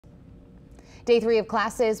Day 3 of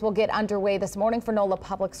classes will get underway this morning for NOLA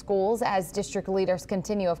Public Schools as district leaders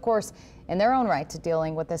continue, of course, in their own right to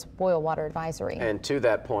dealing with this boil water advisory. And to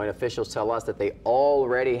that point, officials tell us that they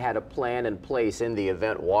already had a plan in place in the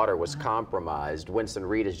event water was compromised. Winston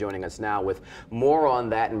Reed is joining us now with more on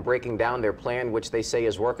that and breaking down their plan, which they say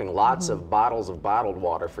is working. Lots of bottles of bottled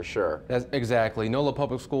water for sure. That's exactly. NOLA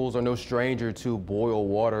Public Schools are no stranger to boil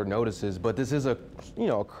water notices, but this is a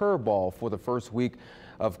curveball for the first week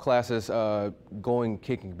of classes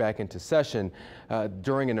kicking back into session.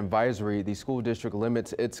 During an advisory, the school district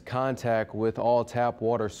limits its contact with all tap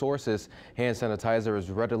water sources. Hand sanitizer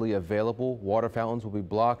is readily available. Water fountains will be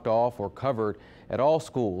blocked off or covered at all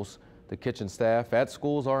schools. The kitchen staff at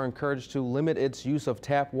schools are encouraged to limit its use of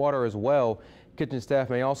tap water as well. Kitchen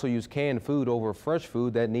staff may also use canned food over fresh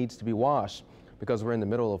food that needs to be washed. Because we're in the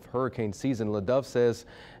middle of hurricane season, LaDuff says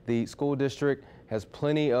the school district has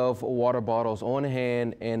plenty of water bottles on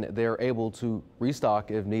hand and they're able to restock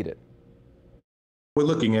if needed. We're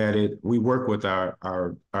looking at it. We work with our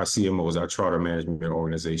CMOs, our charter management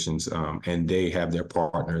organizations, and they have their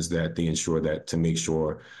partners that they ensure that to make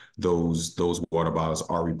sure those water bottles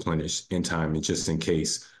are replenished in time, and just in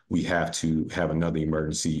case we have to have another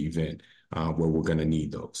emergency event where we're going to need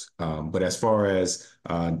those. But as far as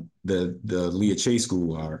the Leah Chase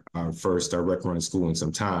School, our first direct run school in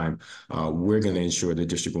some time, we're going to ensure the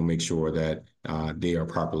district will make sure that they are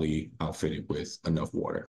properly outfitted with enough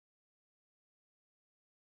water.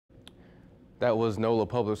 That was NOLA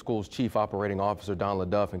Public Schools Chief Operating Officer Don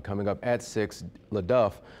LaDuff, and coming up at 6,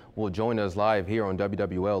 LaDuff will join us live here on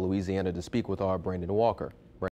WWL Louisiana to speak with our Brandon Walker.